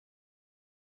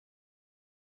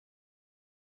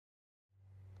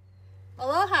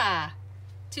Aloha!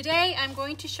 Today I'm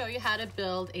going to show you how to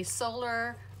build a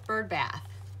solar bird bath.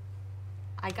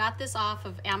 I got this off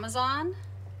of Amazon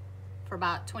for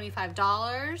about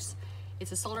 $25.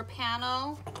 It's a solar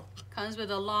panel, comes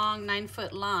with a long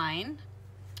 9-foot line,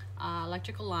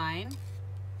 electrical line,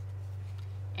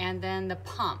 and then the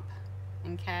pump,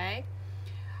 okay?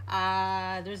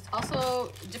 There's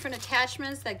also different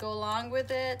attachments that go along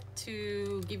with it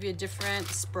to give you a different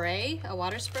spray, a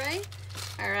water spray.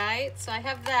 All right, so I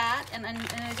have that, and in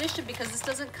addition, because this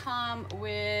doesn't come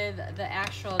with the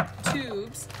actual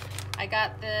tubes, I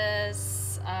got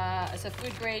this, it's a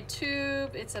food grade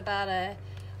tube. It's about a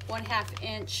 1/2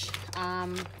 inch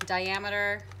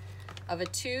diameter of a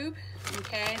tube,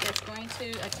 okay, that's going to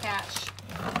attach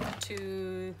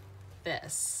to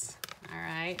this, all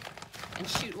right, and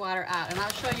shoot water out. And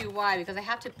I'll show you why, because I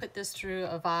have to put this through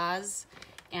a vase,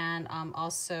 and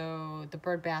also the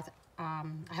bird bath.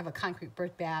 I have a concrete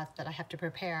bird bath that I have to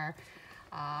prepare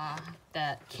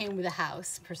that came with the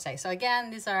house per se. So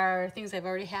again, these are things I've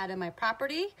already had in my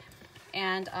property,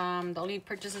 and the only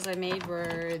purchases I made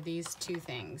were these two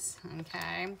things,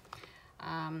 okay?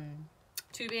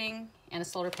 Tubing and a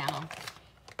solar panel.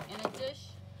 In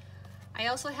addition, I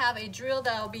also have a drill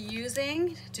that I'll be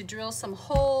using to drill some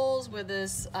holes with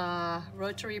this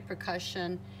rotary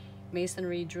percussion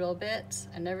masonry drill bit.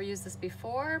 I never used this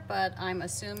before, but I'm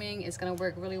assuming it's going to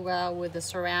work really well with the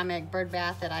ceramic bird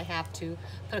bath that I have to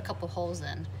put a couple holes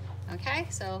in. Okay,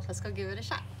 so let's go give it a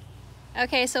shot.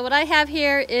 Okay, so what I have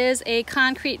here is a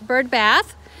concrete bird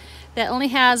bath that only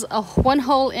has one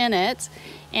hole in it,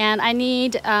 and I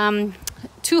need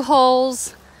 2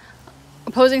 holes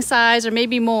opposing sides or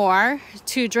maybe more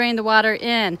to drain the water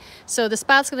in. So the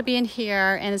spout's going to be in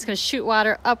here, and it's going to shoot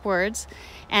water upwards,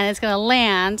 and it's going to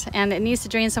land, and it needs to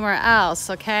drain somewhere else,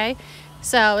 okay?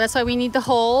 So that's why we need the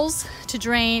holes to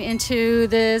drain into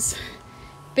this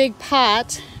big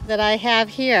pot that I have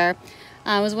here.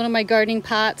 It was one of my gardening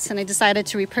pots, and I decided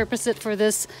to repurpose it for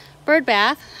this bird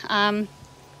bath.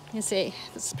 You see,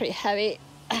 this is pretty heavy.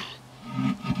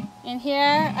 In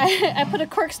here, I put a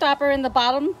cork stopper in the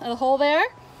bottom of the hole there,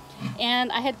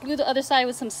 and I had glued the other side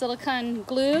with some silicone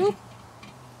glue,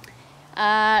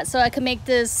 so I could make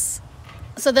this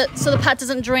so the pot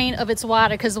doesn't drain of its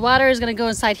water, because the water is going to go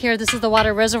inside here. This is the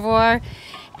water reservoir,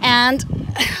 and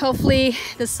hopefully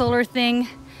the solar thing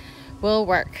will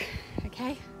work.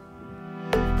 Okay.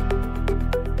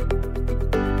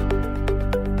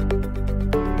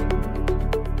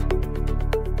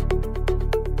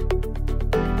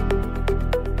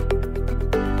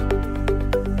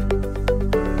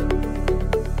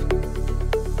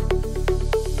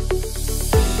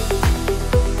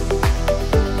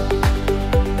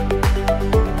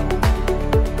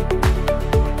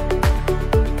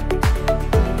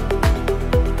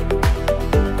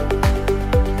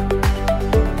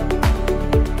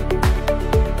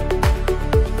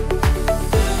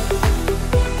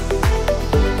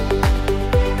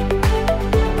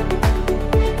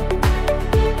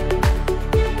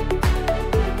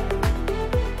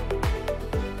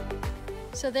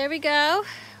 So there we go.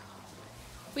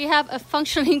 We have a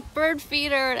functioning bird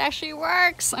feeder. It actually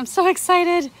works. I'm so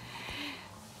excited.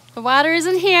 The water is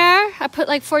in here. I put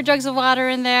like 4 jugs of water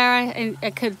in there. I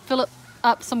could fill it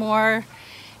up some more.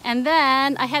 And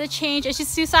then I had to change,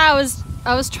 as you saw,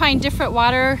 I was trying different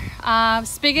water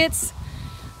spigots,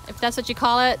 if that's what you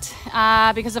call it,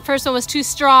 because the first one was too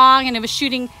strong and it was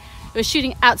shooting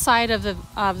outside of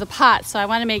the pot. So I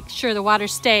want to make sure the water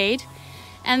stayed.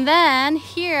 And then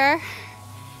here,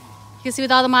 you can see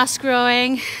with all the moss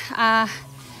growing, I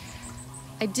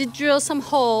did drill some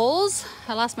holes.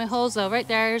 I lost my holes though. Right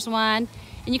there's one.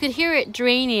 And you could hear it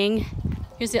draining.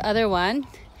 Here's the other one.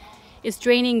 It's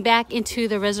draining back into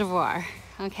the reservoir,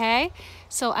 okay?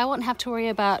 So I won't have to worry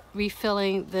about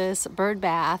refilling this bird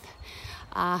bath.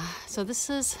 So this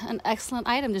is an excellent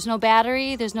item. There's no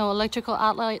battery, there's no electrical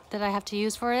outlet that I have to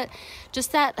use for it.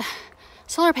 Just that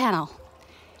solar panel.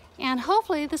 And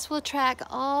hopefully this will attract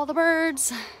all the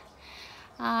birds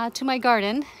to my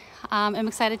garden. I'm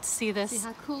excited to see this. See,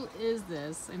 how cool is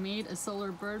this? I made a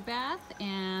solar bird bath,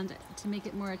 and to make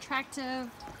it more attractive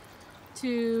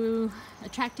to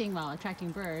attracting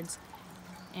birds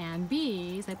and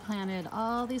bees, I planted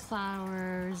all these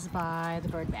flowers by the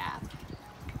bird bath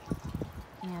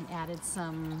and added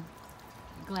some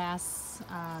glass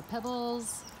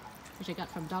pebbles, which I got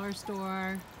from dollar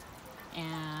store,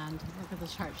 and look at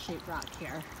this heart-shaped rock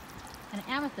here, and an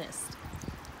amethyst.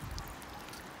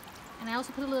 And I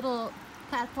also put a little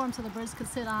platform so the birds could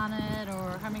sit on it,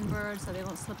 or hummingbirds, so they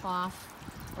don't slip off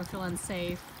or feel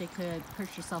unsafe. They could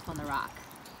perch yourself on the rock.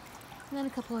 And then a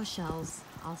couple of shells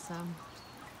also.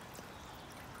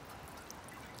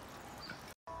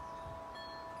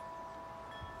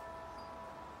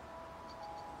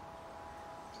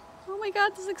 Oh my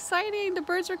God, this is exciting. The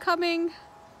birds are coming.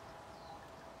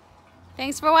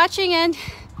 Thanks for watching, and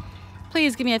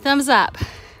please give me a thumbs up.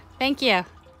 Thank you.